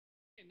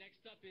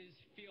next up is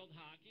field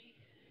hockey,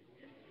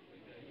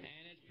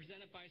 and it's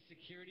presented by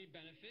Security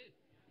Benefit.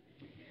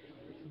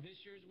 This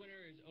year's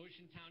winner is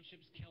Ocean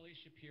Township's Kelli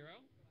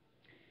Shapiro,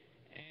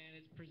 and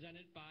it's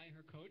presented by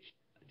her coach,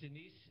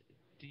 Denise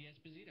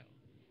D'Esposito.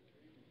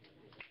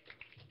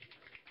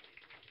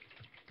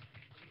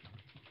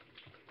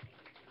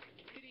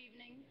 Good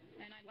evening,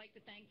 and I'd like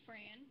to thank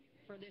Fran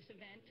for this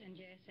event and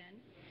JSN.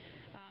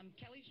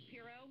 Kelli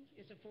Shapiro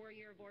is a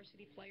 4-year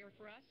varsity player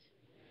for us.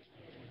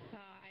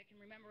 I can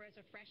remember as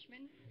a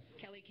freshman,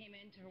 Kelli came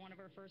into one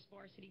of her first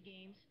varsity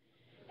games,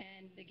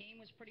 and the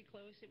game was pretty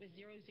close. It was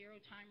 0-0,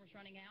 time was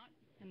running out,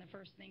 and the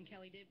first thing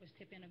Kelli did was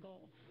tip in a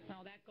goal.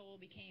 Well, that goal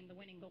became the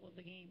winning goal of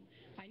the game.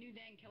 I knew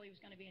then Kelli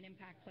was going to be an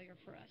impact player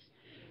for us.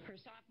 Her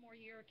sophomore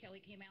year,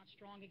 Kelli came out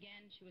strong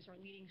again. She was our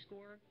leading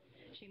scorer.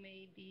 She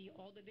made the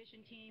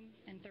all-division team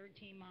and third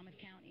team Monmouth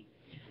County.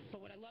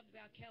 But what I loved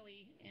about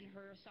Kelli in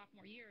her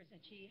sophomore year is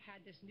that she had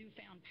this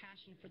newfound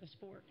passion for the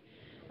sport.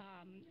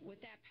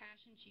 With that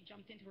passion, she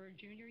jumped into her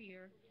junior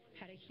year,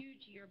 had a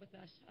huge year with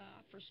us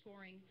for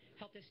scoring,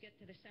 helped us get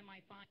to the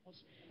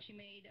semifinals. She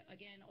made,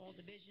 again,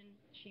 all-division.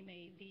 She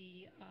made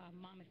the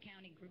Monmouth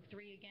County Group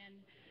 3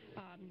 again,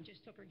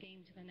 just took her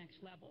game to the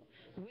next level.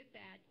 With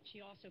that,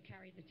 she also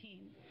carried the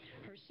team.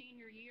 Her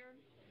senior year,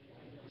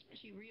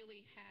 she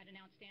really had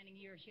an outstanding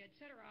year. She had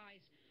set her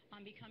eyes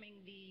on becoming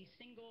the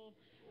single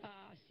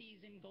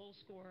season goal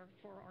scorer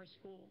for our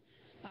school.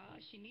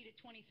 She needed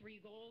 23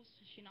 goals.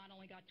 She not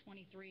only got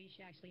 23,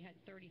 she actually had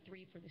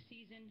 33 for the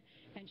season,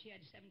 and she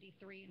had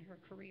 73 in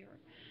her career.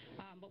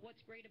 But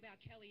what's great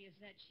about Kelli is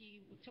that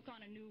she took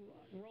on a new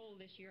role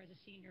this year as a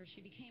senior.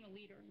 She became a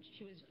leader.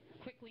 She was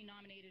quickly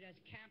nominated as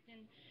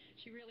captain.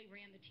 She really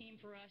ran the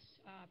team for us,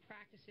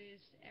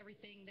 practices,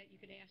 everything that you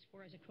could ask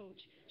for as a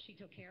coach, she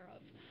took care of.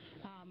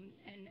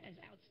 And as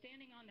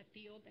outstanding on the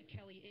field that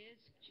Kelli is,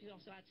 she's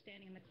also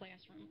outstanding in the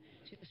classroom.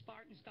 She's a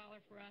Spartan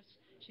Scholar for us.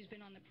 She's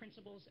been on the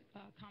principal's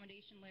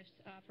accommodation list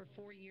for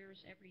 4 years,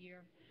 every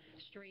year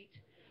straight.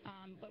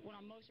 But what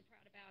I'm most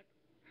proud about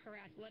her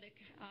athletic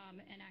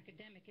and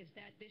academic is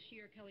that this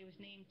year Kelli was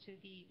named to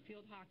the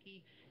Field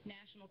Hockey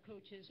National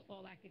Coaches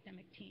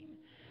All-Academic Team.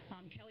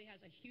 Kelli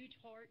has a huge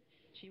heart.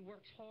 She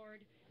works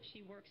hard.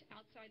 She works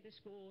outside the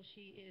school.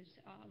 She is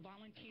a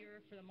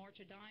volunteer for the March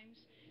of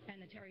Dimes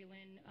and the Terry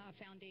Lynn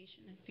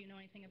Foundation. If you know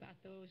anything about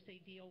those, they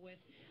deal with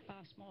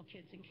small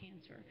kids and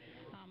cancer.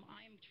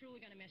 I am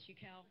truly going to miss you,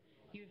 Kel.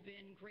 You've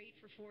been great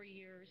for 4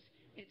 years.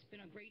 It's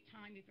been a great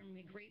time. You've given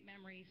me great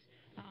memories.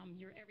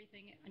 You're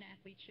everything an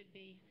athlete should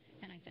be,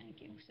 and I thank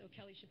you. So,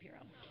 Kelli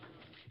Shapiro.